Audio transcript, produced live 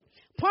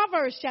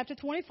Proverbs chapter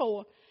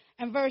 24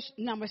 and verse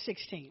number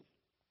 16.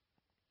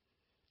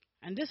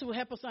 And this will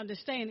help us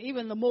understand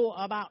even the more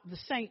about the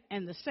saint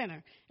and the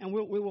sinner. And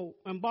we will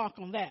embark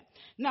on that.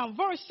 Now,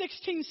 verse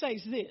 16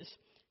 says this.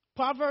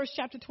 Proverbs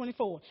chapter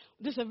 24.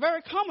 This is a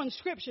very common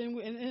scripture, and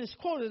it's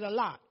quoted a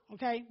lot,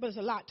 okay? But there's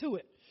a lot to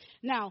it.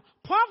 Now,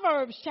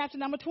 Proverbs chapter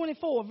number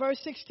 24, verse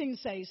 16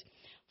 says,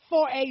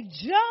 for a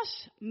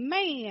just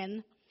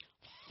man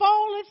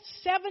falleth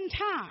 7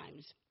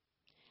 times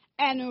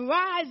and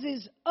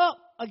rises up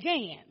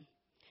again,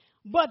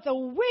 but the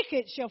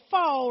wicked shall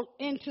fall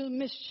into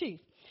mischief.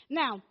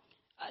 Now,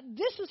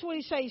 this is what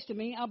he says to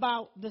me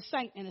about the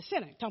saint and the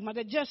sinner, talking about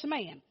the just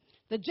man,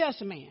 the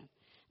just man.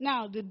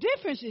 Now, the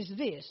difference is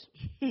this.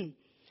 When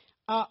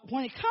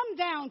it comes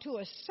down to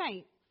a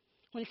saint,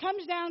 when it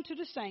comes down to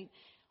the saint,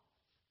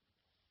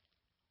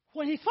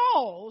 when he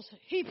falls,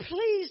 he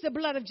pleads the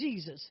blood of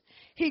Jesus.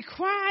 He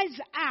cries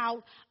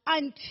out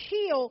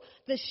until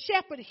the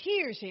shepherd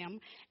hears him,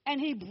 and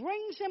he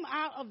brings him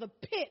out of the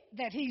pit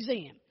that he's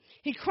in.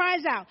 He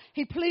cries out.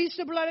 He pleads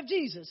the blood of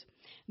Jesus.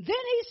 Then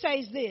he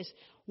says this.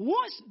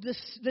 Once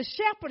the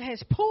shepherd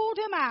has pulled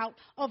him out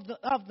of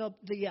the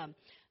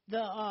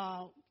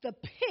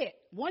pit,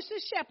 once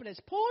the shepherd has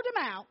pulled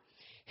him out,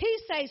 he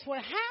says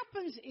what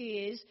happens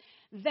is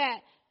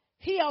that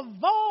he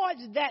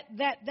avoids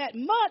that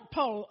mud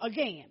puddle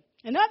again.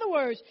 In other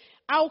words,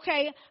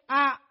 okay,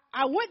 I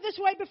went this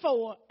way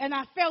before and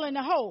I fell in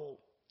the hole.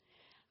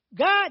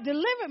 God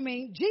delivered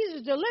me.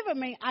 Jesus delivered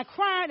me. I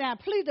cried and I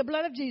pleaded the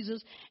blood of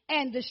Jesus,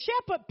 and the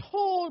shepherd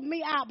pulled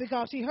me out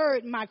because he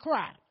heard my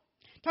cry.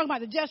 Talking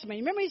about the just man.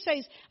 Remember he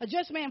says a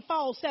just man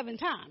falls 7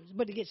 times,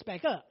 but he gets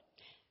back up.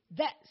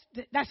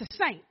 That's a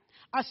saint.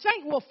 A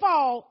saint will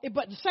fall,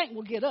 but the saint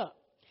will get up.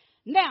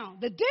 Now,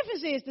 the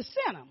difference is the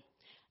sinner.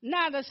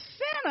 Now, the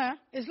sinner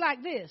is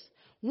like this.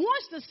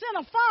 Once the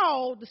sinner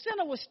falls, the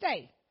sinner will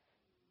stay.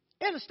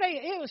 It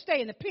will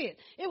stay in the pit.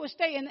 It will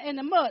stay in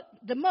the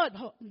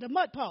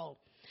mud pole.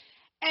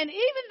 And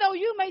even though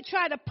you may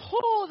try to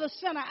pull the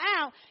sinner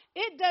out,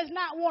 it does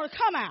not want to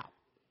come out.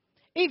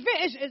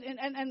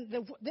 And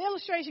the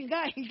illustration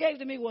God gave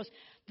to me was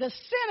the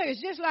sinner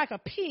is just like a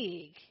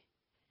pig.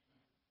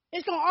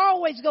 It's going to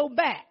always go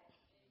back.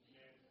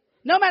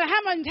 No matter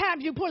how many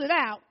times you pull it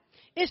out,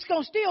 it's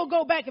going to still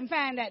go back and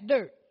find that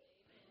dirt.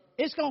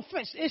 It's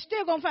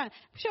still going to find.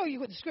 I'll show you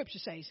what the scripture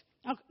says.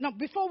 Now,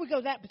 before we go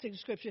to that particular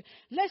scripture,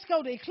 let's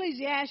go to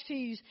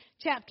Ecclesiastes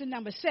chapter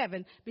number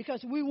 7,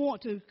 because we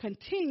want to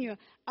continue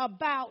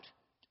about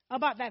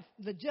that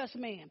the just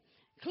man.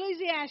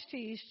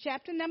 Ecclesiastes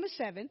chapter number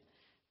 7,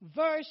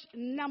 verse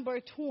number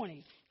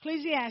 20.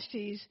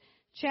 Ecclesiastes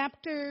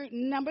chapter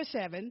number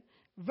 7,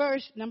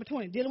 verse number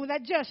 20, dealing with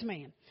that just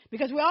man.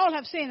 Because we all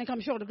have sinned and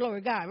come short of the glory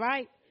of God,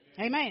 right?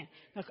 Amen.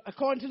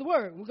 According to the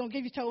word. We're going to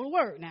give you total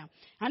word now.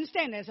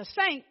 Understand there's a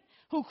saint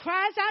who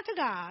cries out to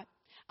God,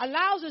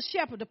 allows the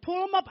shepherd to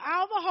pull him up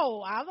out of the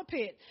hole, out of the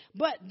pit,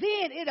 but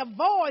then it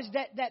avoids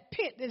that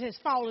pit that has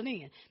fallen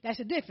in. That's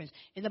the difference.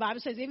 And the Bible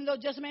says even though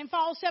just a man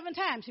falls 7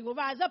 times, he will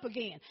rise up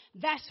again.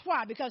 That's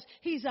why, because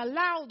he's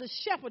allowed the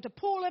shepherd to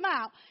pull him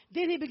out,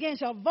 then he begins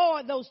to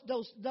avoid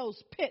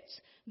those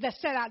pits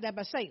that's set out there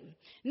by Satan.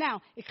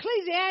 Now,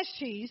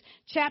 Ecclesiastes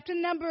chapter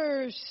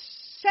number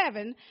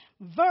 7,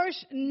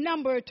 verse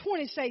number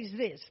 20 says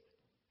this.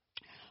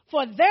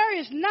 For there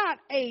is not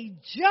a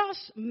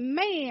just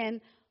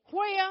man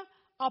where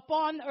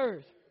upon the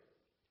earth.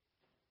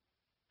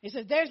 It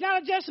says, there's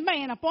not a just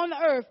man upon the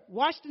earth.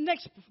 Watch the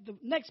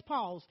next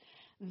pause.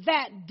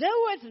 That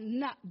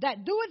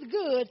doeth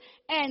good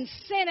and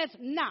sinneth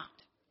not.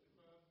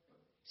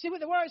 See what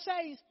the word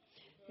says?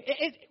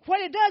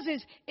 What it does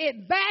is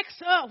it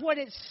backs up what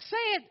it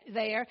said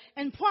there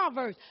in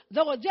Proverbs.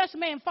 Though a just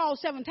man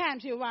falls 7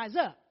 times, he'll rise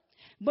up.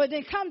 But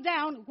then come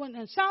down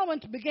when Solomon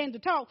began to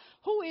talk.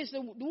 Who is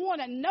the one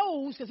that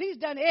knows? Because he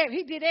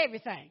did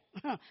everything.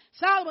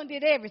 Solomon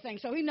did everything,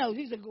 so he knows.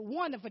 He's a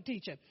wonderful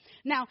teacher.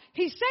 Now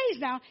he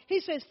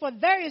says, for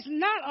there is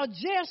not a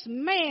just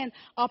man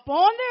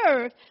upon the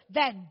earth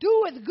that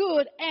doeth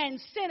good and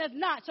sinneth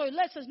not. So it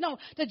lets us know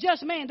the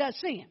just man does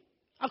sin,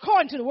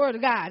 according to the word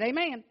of God.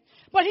 Amen.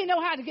 But he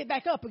knows how to get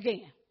back up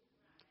again.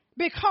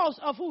 Because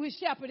of who his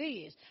shepherd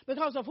is.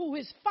 Because of who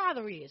his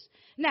father is.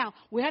 Now,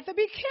 we have to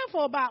be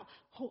careful about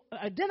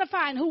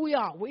identifying who we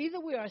are. Either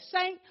we are a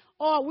saint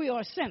or we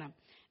are a sinner.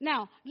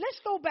 Now, let's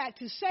go back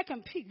to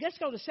 2 Peter. Let's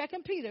go to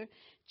 2 Peter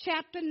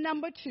chapter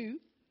number 2.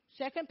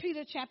 2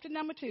 Peter chapter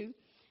number 2.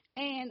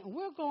 And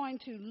we're going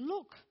to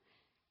look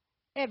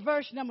at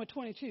verse number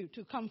 22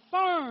 to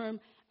confirm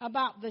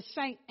about the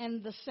saint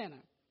and the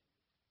sinner.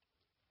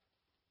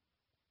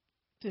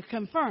 To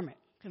confirm it.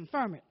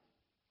 Confirm it.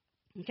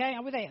 Okay,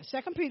 over there.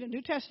 2 Peter,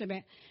 New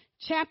Testament,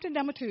 chapter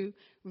number 2,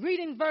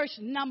 reading verse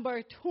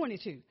number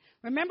 22.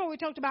 Remember we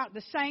talked about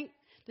the saint.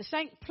 The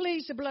saint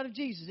pleads the blood of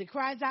Jesus. He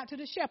cries out to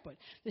the shepherd.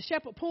 The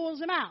shepherd pulls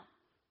him out.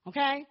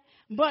 Okay?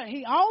 But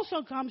he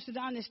also comes to the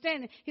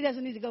understanding he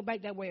doesn't need to go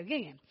back that way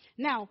again.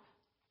 Now,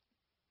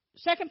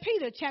 2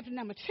 Peter chapter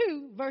number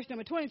 2, verse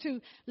number 22,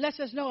 lets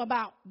us know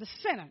about the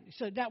sinner.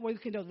 So that way we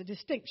can know the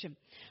distinction.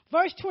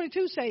 Verse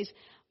 22 says,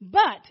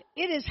 but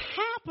it is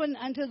happened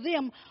unto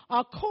them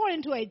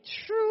according to a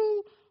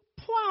true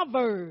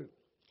proverb.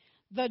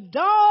 The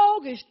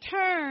dog is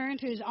turned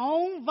to his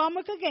own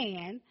vomit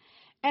again,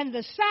 and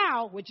the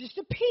sow, which is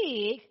the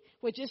pig,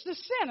 which is the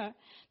sinner,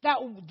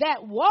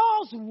 that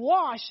was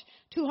washed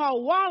to her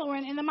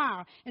wallowing in the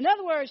mire. In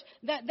other words,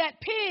 that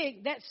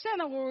pig, that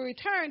sinner will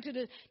return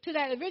to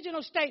that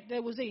original state that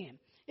it was in.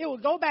 It will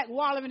go back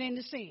wallowing in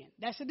the sin.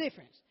 That's the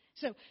difference.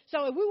 So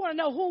if we want to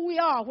know who we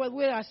are, whether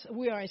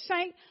we are a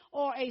saint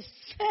or a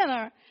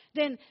sinner,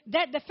 then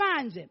that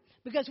defines it.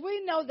 Because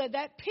we know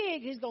that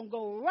pig is going to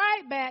go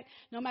right back.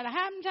 No matter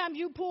how many times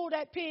you pull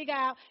that pig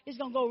out, it's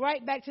going to go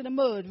right back to the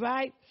mud,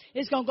 right?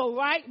 It's going to go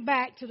right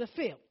back to the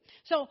filth.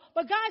 So,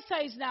 but God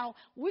says now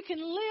we can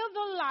live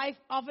the life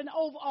of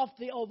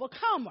the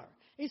overcomer.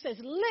 He says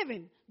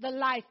living the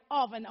life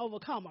of an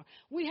overcomer.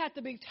 We have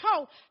to be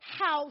taught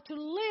how to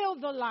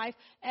live the life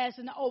as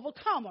an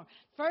overcomer.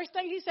 First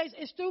thing he says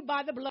is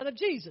by the blood of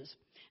Jesus.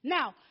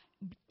 Now,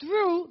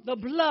 through the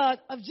blood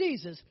of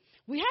Jesus.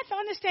 We have to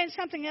understand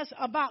something else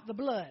about the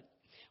blood.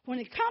 When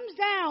it comes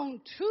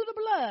down to the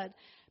blood,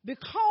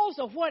 because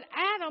of what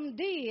Adam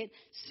did,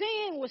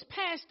 sin was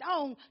passed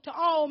on to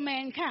all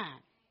mankind.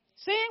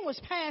 Sin was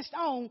passed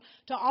on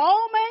to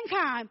all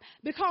mankind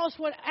because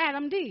what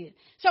Adam did.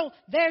 So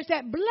there's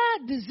that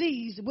blood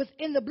disease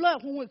within the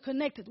blood when we're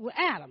connected with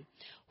Adam.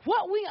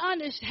 What we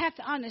have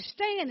to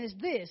understand is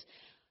this.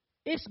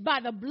 It's by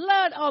the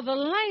blood of the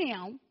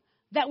Lamb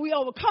that we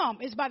overcome.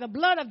 It's by the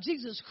blood of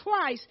Jesus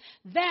Christ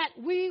that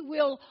we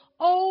will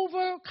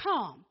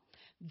overcome.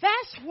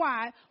 That's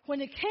why when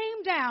it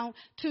came down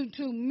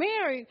to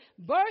Mary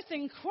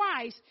birthing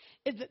Christ,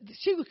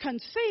 she was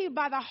conceived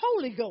by the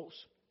Holy Ghost.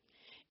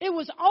 It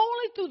was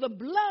only through the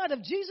blood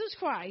of Jesus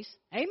Christ,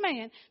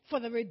 amen, for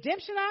the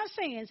redemption of our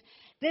sins,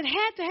 that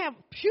had to have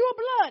pure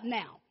blood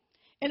now.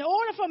 In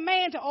order for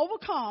man to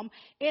overcome,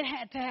 it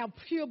had to have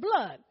pure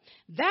blood.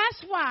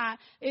 That's why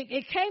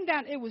it came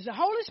down. It was the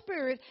Holy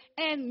Spirit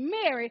and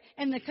Mary,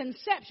 and the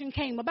conception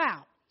came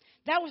about.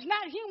 That was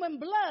not human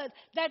blood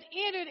that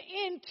entered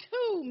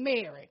into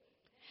Mary.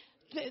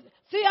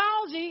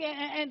 Theology,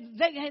 and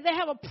they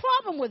have a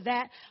problem with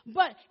that,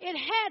 but it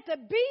had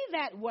to be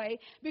that way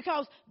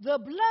because the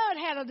blood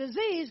had a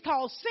disease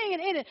called sin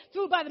in it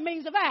through by the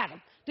means of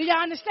Adam. Do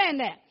y'all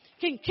understand that?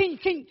 Can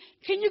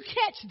you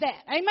catch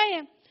that?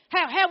 Amen.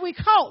 Have we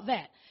caught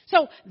that?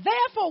 So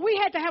therefore, we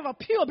had to have a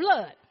pure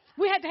blood.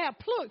 We had to have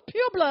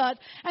pure blood,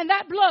 and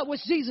that blood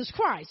was Jesus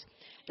Christ.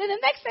 Then the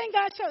next thing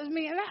God tells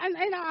me, and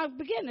I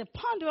began to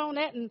ponder on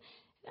that, and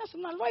I said,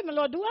 wait a minute,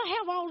 Lord, do I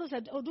have all this,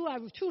 or do I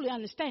truly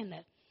understand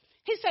that?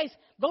 He says,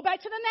 go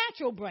back to the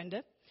natural,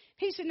 Brenda.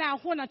 He said, now,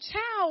 when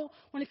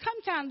it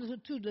comes down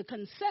to the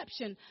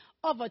conception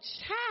of a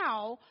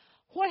child,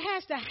 what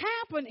has to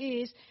happen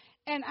is,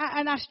 and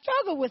I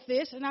struggle with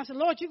this, and I said,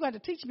 Lord, you've got to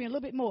teach me a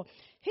little bit more.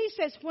 He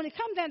says, when it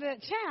comes down to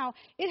that child,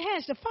 it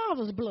has the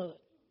father's blood.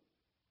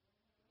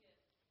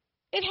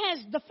 It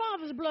has the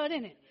father's blood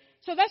in it.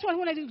 So that's why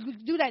when they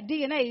do that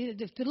DNA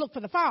to look for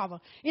the father,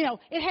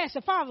 it has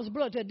the father's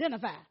blood to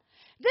identify.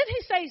 Then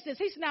he says this.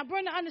 He said, now,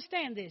 Brenda,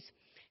 understand this.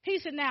 He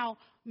said, now,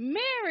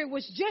 Mary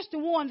was just the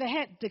one that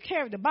had to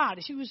carry the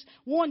body. She was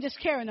one just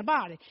carrying the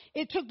body.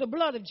 It took the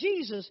blood of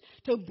Jesus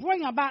to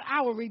bring about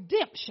our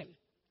redemption.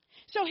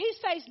 So he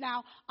says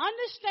now,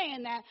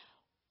 understand that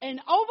in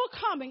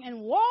overcoming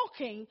and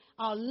walking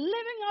or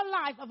living a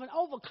life of an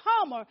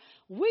overcomer,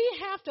 we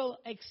have to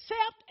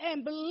accept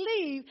and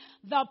believe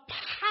the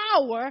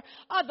power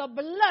of the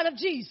blood of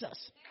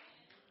Jesus.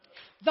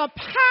 The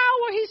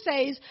power, he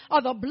says,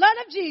 of the blood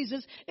of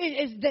Jesus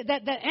is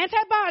that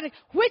antibiotic,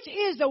 which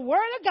is the Word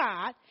of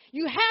God.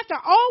 You have to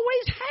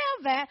always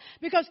have that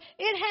because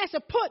it has to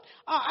put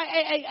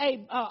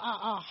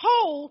a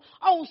hold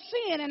on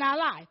sin in our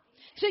life.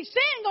 See,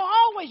 sin gonna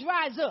always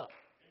rise up.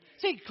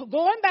 See,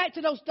 going back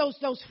to those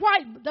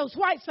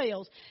white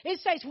cells,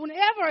 it says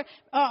whenever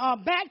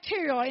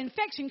bacteria or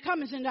infection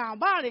comes into our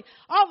body,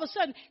 all of a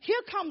sudden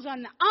here comes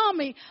an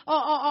army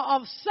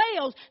of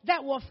cells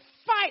that will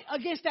fight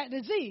against that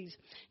disease.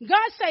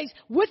 God says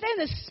within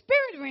the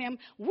spirit realm,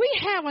 we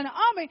have an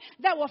army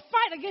that will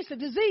fight against the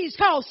disease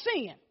called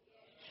sin.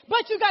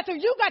 But you got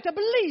to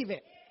believe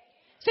it.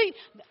 See,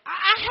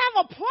 I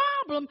have a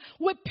problem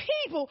with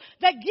people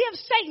that give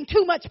Satan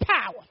too much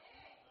power.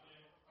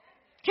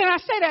 Can I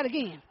say that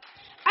again?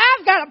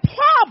 I've got a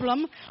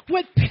problem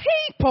with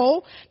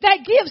people that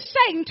give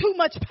Satan too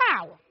much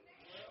power.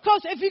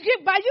 Because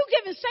by you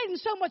giving Satan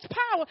so much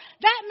power,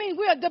 that means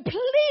we are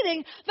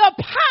depleting the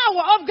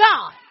power of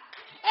God.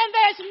 And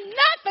there's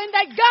nothing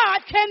that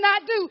God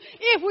cannot do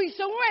if we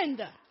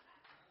surrender.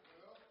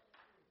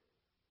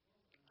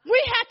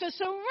 We have to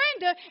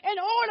surrender in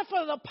order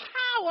for the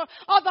power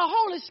of the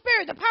Holy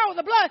Spirit, the power of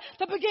the blood,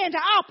 to begin to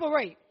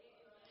operate.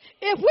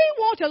 If we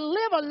want to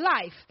live a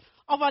life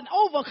of an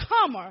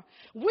overcomer,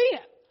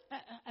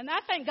 and I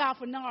thank God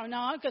for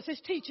Nar because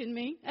it's teaching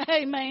me.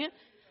 Amen.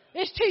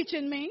 It's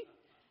teaching me.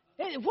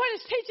 What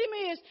it's teaching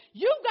me is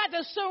you've got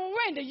to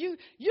surrender. You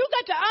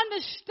got to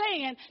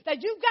understand that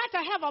you've got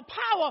to have a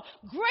power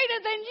greater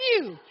than you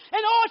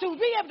in order to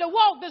be able to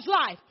walk this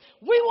life.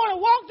 We want to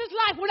walk this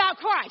life without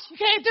Christ. You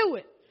can't do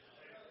it.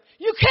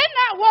 You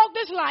cannot walk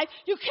this life.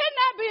 You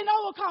cannot be an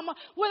overcomer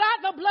without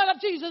the blood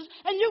of Jesus.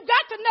 And you've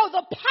got to know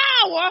the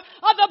power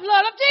of the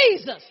blood of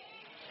Jesus.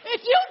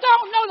 If you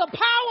don't know the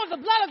power of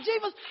the blood of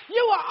Jesus,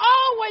 you will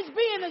always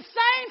be in the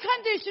same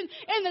condition,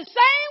 in the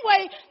same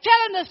way,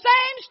 telling the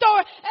same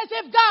story as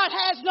if God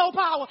has no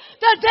power.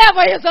 The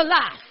devil is a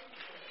lie.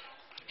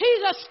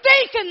 He's a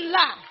stinking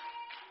lie.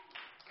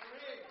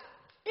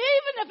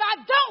 Even if I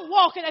don't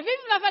walk in it,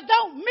 even if I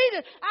don't meet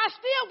it, I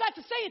still got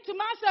to say it to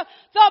myself.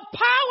 The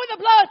power of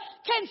the blood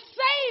can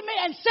save me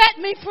and set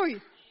me free.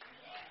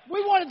 We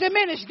want to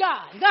diminish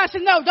God. God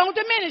said, no, don't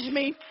diminish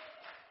me.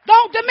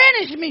 Don't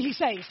diminish me, he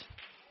says.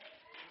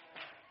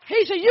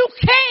 He said, you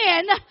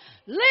can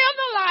live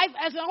the life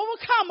as an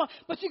overcomer,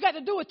 but you got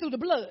to do it through the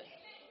blood.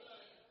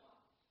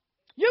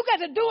 You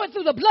got to do it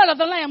through the blood of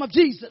the Lamb of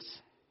Jesus.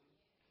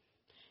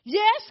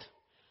 Yes,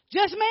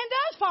 just man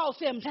does fall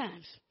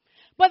sometimes.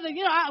 But,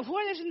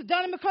 what is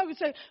Donnie McClurkin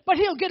say? But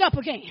he'll get up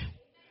again.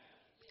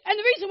 And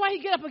the reason why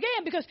he get up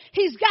again, because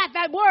he's got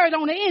that word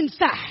on the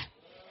inside.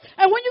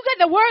 And when you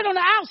get the word on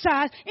the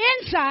outside,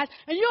 inside,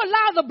 and you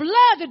allow the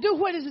blood to do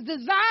what it's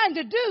designed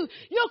to do,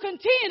 you'll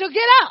continue to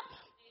get up.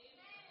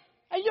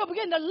 And you'll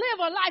begin to live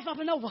a life of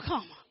an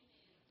overcomer.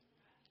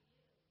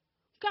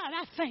 God,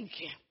 I thank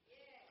you.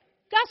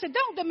 God said,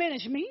 don't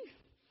diminish me.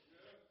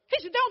 He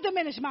said, don't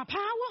diminish my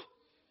power.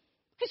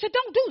 He said,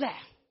 don't do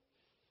that.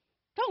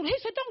 He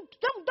said,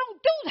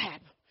 don't do that.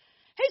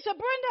 He said,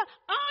 Brenda,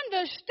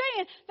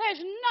 understand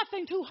there's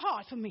nothing too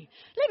hard for me.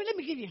 Let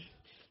me give you.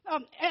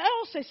 It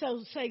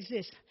also says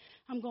this.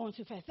 I'm going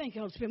too fast. Thank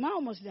you, Holy Spirit. I'm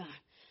almost done.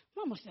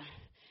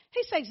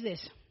 He says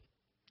this.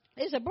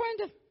 He said,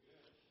 Brenda,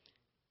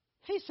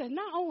 he said,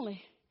 not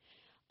only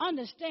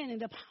understanding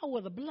the power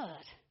of the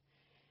blood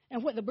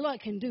and what the blood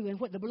can do and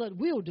what the blood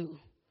will do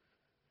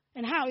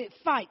and how it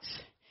fights,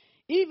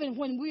 even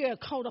when we are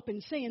caught up in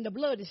sin, the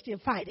blood is still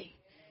fighting.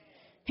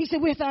 He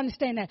said, we have to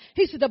understand that.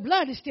 He said, the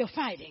blood is still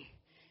fighting.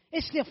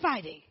 It's still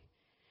fighting.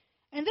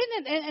 And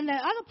then in the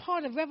other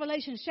part of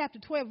Revelation chapter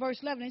 12, verse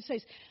 11, it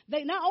says,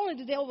 they not only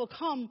did they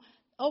overcome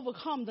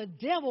the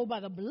devil by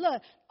the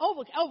blood,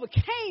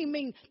 overcame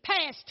means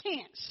past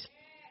tense.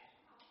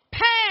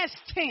 Past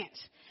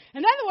tense.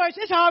 In other words,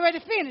 it's already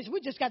finished. We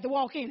just got to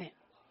walk in it.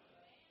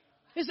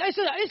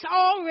 It's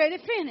already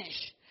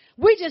finished.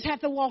 We just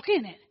have to walk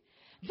in it.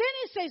 Then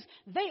it says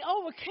they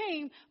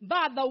overcame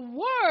by the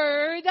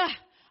word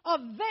of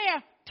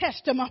their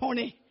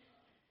testimony.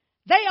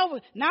 Not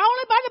only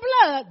by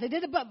the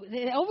blood,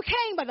 they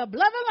overcame by the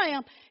blood of the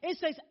Lamb. It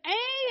says,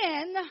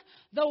 and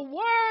the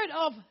word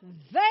of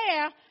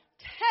their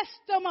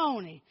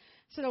testimony.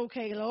 I said,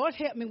 okay, Lord,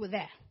 help me with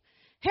that.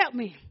 Help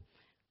me.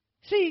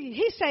 See,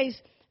 he says,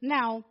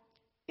 now,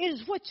 it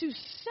is what you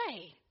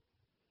say.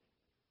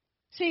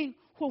 See,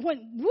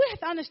 when we have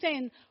to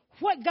understand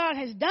what God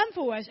has done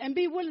for us and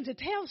be willing to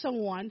tell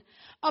someone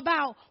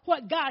about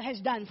what God has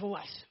done for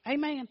us.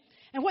 Amen.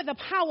 And what the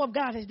power of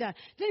God has done.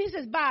 Then he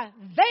says, by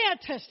their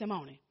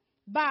testimony.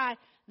 By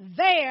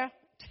their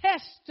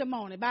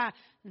testimony. By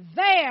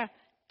their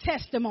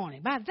testimony.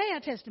 By their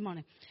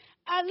testimony.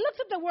 I looked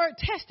at the word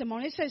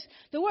testimony. It says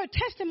the word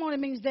testimony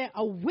means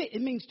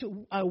it means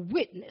to a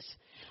witness.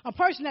 A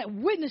person that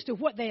witnessed to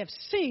what they have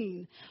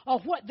seen or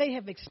what they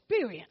have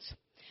experienced.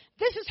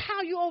 This is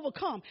how you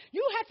overcome.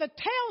 You have to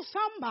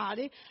tell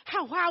somebody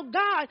how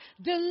God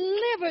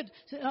delivered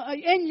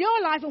in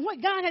your life and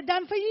what God had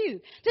done for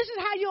you. This is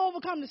how you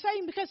overcome the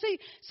Satan. Because, see,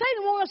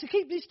 Satan wants us to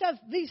keep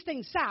these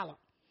things silent.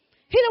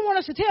 He don't want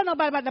us to tell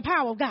nobody about the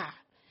power of God.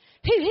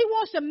 He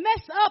wants to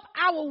mess up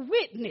our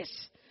witness.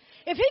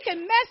 If he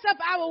can mess up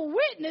our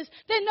witness,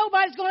 then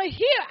nobody's going to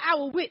hear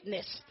our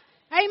witness.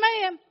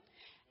 Amen.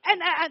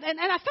 And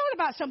I thought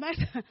about something.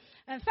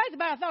 In fact,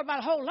 I thought about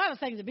a whole lot of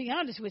things, to be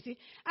honest with you.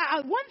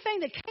 One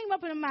thing that came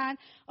up in my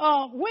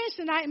mind,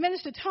 Wednesday night,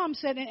 Minister Tom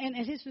said in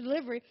his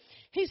delivery,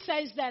 he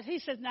says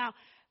now,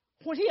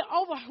 when he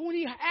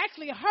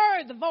actually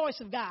heard the voice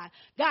of God,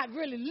 God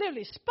really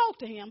literally spoke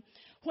to him.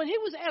 When he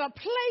was at a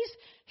place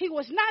he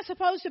was not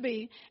supposed to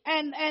be,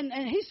 and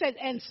he said,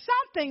 and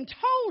something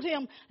told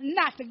him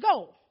not to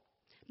go.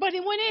 But he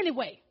went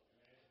anyway.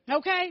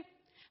 Okay?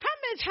 How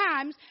many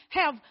times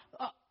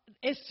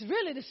it's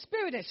really the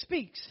Spirit that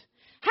speaks?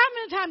 How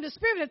many times the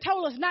Spirit had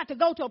told us not to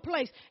go to a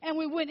place and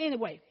we went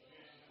anyway?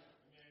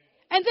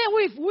 And then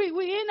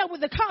we end up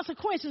with the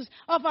consequences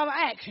of our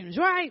actions,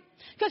 right?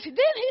 Because then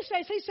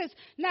he says,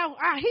 now,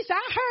 he said,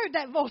 I heard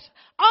that voice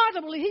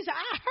audibly. He said,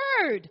 I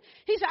heard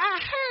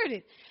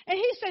it. And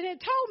he said, it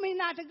told me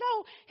not to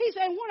go. He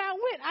said, and when I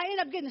went, I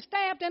ended up getting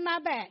stabbed in my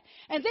back.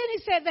 And then he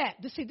said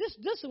that. See, this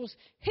was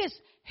his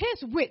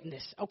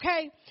witness,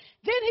 okay?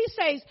 Then he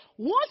says,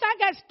 once I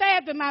got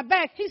stabbed in my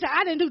back, he said,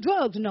 I didn't do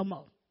drugs no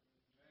more.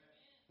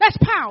 That's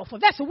powerful.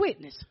 That's a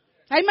witness.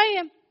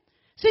 Amen.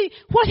 See,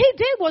 what he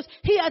did was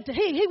he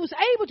was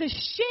able to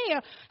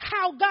share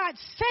how God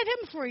set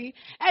him free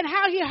and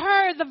how he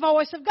heard the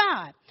voice of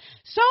God.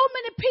 So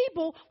many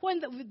people, when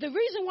the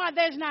reason why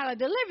there's not a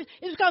deliverance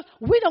is because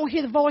we don't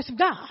hear the voice of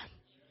God.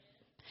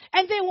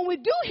 And then when we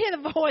do hear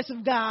the voice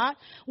of God,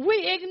 we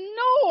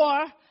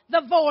ignore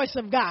the voice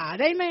of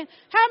God. Amen.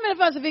 How many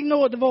of us have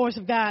ignored the voice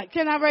of God?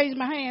 Can I raise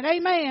my hand?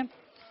 Amen.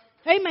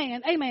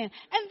 Amen. Amen.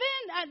 And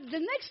then the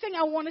next thing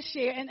I want to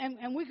share,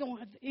 and we're going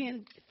to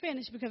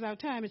finish because our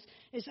time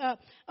is up.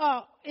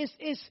 I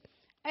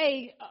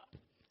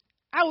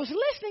was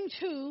listening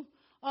to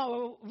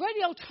a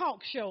radio talk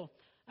show,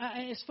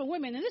 and it's for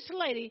women. And this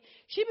lady,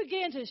 she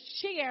began to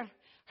share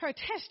her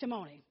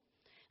testimony.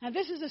 Now,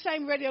 this is the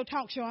same radio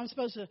talk show I'm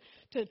supposed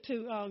to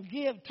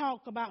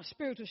talk about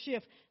spiritual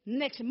shift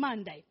next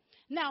Monday.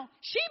 Now,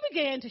 she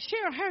began to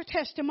share her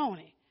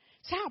testimony.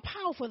 See how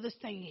powerful this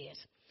thing is.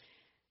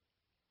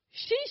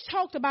 She's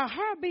talked about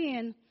her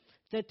being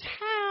the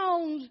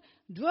town's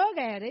drug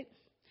addict,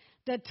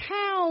 the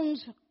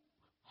town's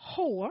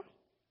whore,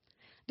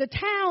 the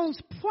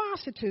town's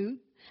prostitute,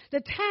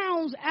 the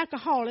town's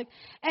alcoholic,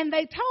 and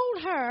they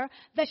told her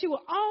that she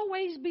will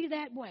always be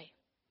that way.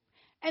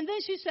 And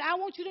then she said, I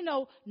want you to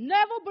know,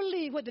 never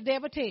believe what the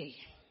devil tell you.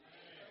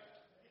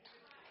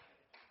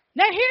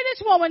 Now, hear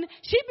this woman.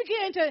 She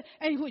began to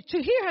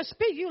hear her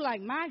speak. You're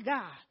like, my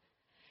God.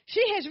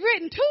 She has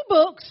written 2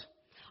 books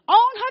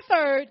on her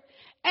third,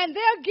 and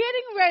they're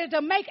getting ready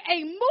to make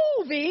a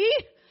movie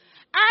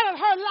out of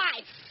her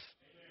life.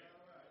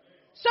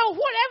 So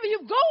whatever you're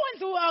going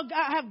through or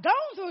have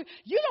gone through,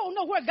 you don't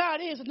know where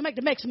God is to make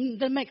the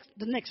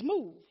next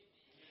move.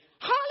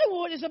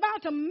 Hollywood is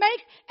about to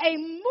make a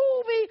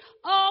movie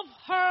of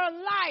her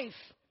life.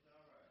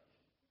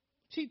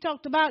 She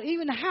talked about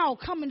even how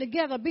coming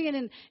together,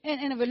 being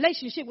in a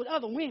relationship with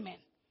other women.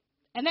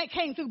 And that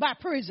came through by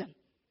prison.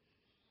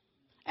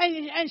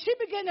 And she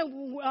began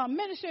to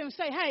minister and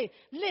say, hey,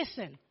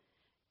 listen,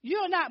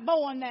 you're not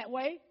born that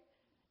way.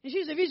 And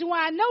she said, the reason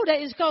why I know that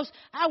is because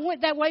I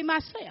went that way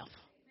myself.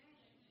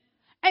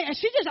 And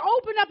she just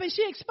opened up and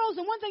she exposed.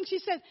 And one thing she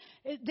said,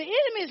 the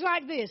enemy is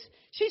like this.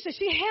 She said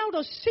she held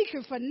a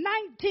secret for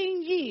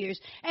 19 years,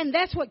 and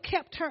that's what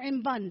kept her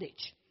in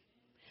bondage.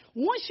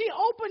 Once she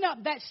opened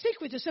up that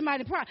secret to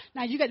somebody,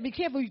 now you got to be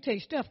careful who you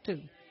take stuff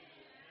to.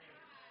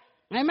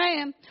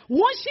 Amen.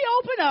 Once she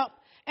opened up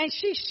and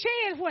she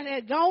shared what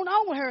had gone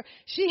on with her,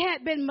 she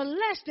had been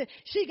molested,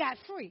 she got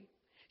free.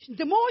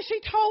 The more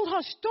she told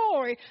her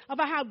story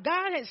about how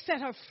God had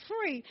set her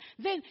free,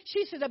 then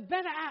she said, the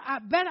better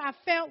I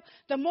felt,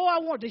 the more I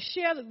wanted to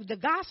share the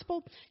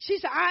gospel. She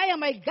said, I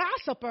am a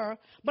gossiper,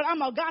 but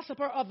I'm a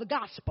gossiper of the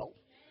gospel.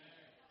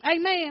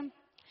 Amen.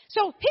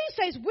 So he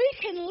says we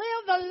can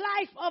live the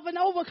life of an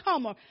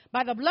overcomer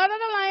by the blood of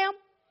the Lamb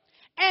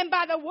and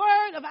by the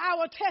word of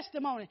our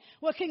testimony.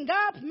 Well, can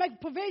God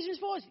make provisions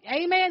for us?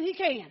 Amen, he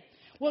can.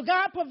 Will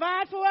God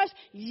provide for us?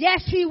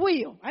 Yes, he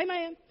will.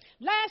 Amen.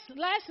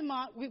 Last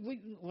month,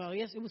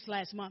 yes, it was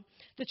last month.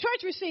 The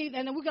church received,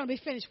 and then we're going to be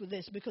finished with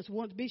this because we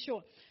want to be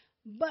short.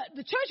 But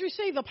the church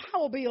received a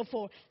power bill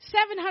for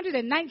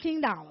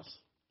 $719.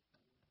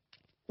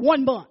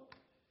 1 month.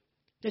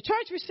 The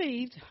church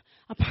received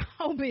a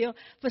power bill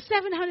for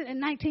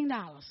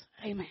 $719.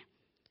 Amen.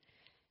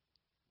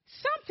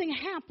 Something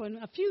happened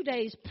a few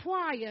days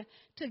prior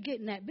to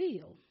getting that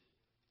bill.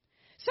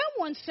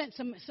 Someone sent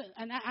some,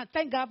 and I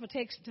thank God for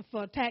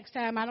tax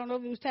time. I don't know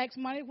if it was tax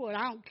money or what.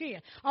 I don't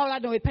care. All I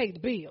know, it paid the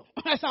bill.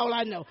 That's all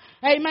I know.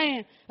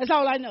 Amen. That's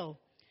all I know.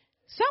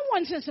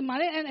 Someone sent some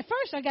money, and at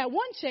first I got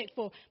one check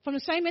from the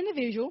same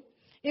individual.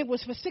 It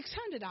was for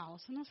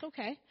 $600, and that's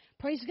okay.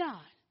 Praise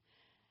God.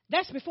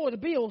 That's before the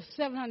bill,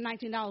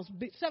 $719,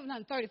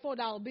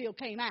 $734 bill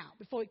came out,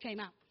 before it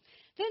came out.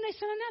 Then they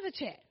sent another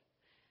check.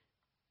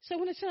 So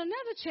when they sent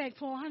another check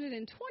for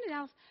 $120,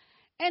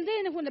 and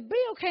then when the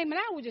bill came in,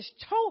 I was just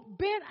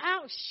bent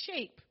out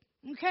shape,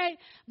 okay,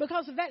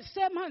 because of that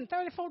 $734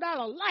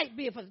 light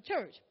bill for the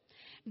church.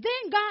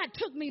 Then God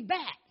took me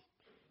back.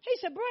 He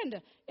said,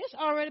 Brenda, it's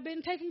already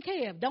been taken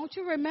care of. Don't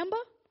you remember?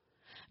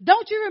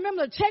 Don't you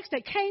remember the checks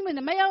that came in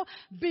the mail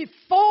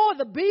before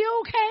the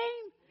bill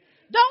came?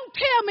 Don't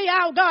tell me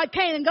how God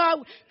came and God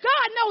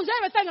knows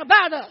everything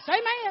about us.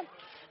 Amen.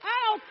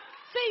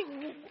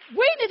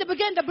 We need to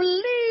begin to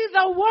believe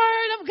the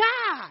word of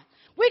God.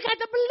 We got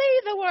to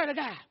believe the word of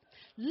God.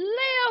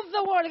 Live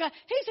the word of God.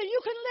 He said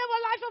you can live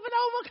a life of an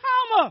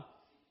overcomer.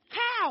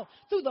 How?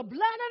 Through the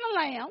blood of the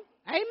Lamb.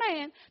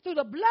 Amen. Through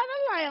the blood of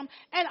the Lamb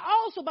and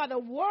also by the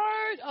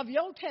word of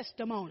your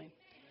testimony.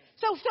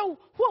 So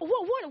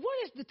what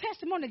is the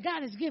testimony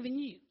God has given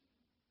you?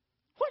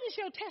 What is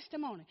your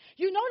testimony?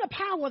 You know the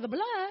power of the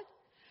blood.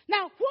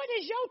 Now, what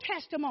is your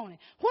testimony?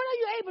 What are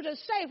you able to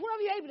say? What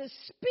are you able to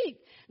speak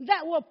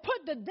that will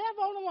put the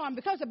devil on the run?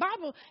 Because the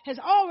Bible has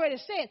already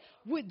said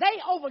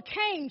they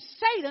overcame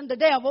Satan, the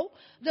devil,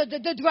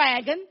 the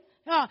dragon.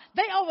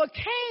 They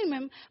overcame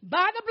him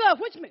by the blood,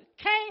 which means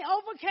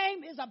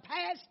overcame is a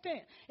past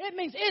tense. It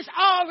means it's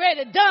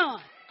already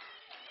done.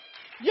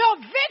 Your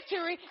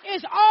victory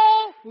is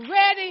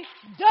already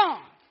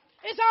done.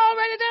 It's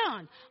already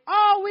done.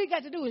 All we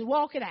got to do is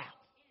walk it out.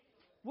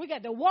 We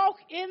got to walk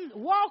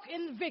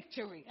in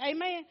victory.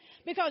 Amen.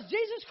 Because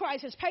Jesus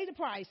Christ has paid the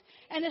price,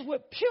 and it's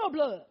with pure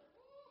blood.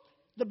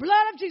 The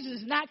blood of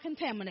Jesus is not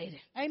contaminated.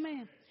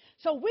 Amen.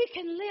 So we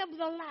can live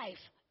the life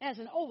as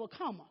an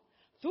overcomer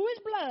through his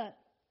blood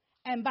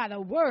and by the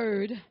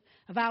word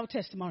of our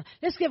testimony.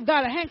 Let's give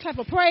God a hand clap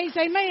of praise.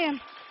 Amen.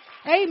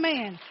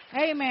 Amen.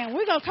 Amen.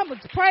 We're going to come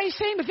with the praise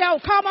team. If y'all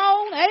come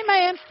on.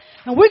 Amen.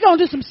 And we're going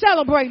to do some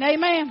celebrating.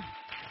 Amen.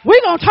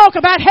 We're going to talk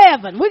about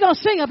heaven. We're going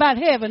to sing about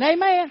heaven.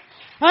 Amen.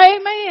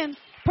 Amen.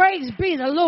 Praise be the Lord.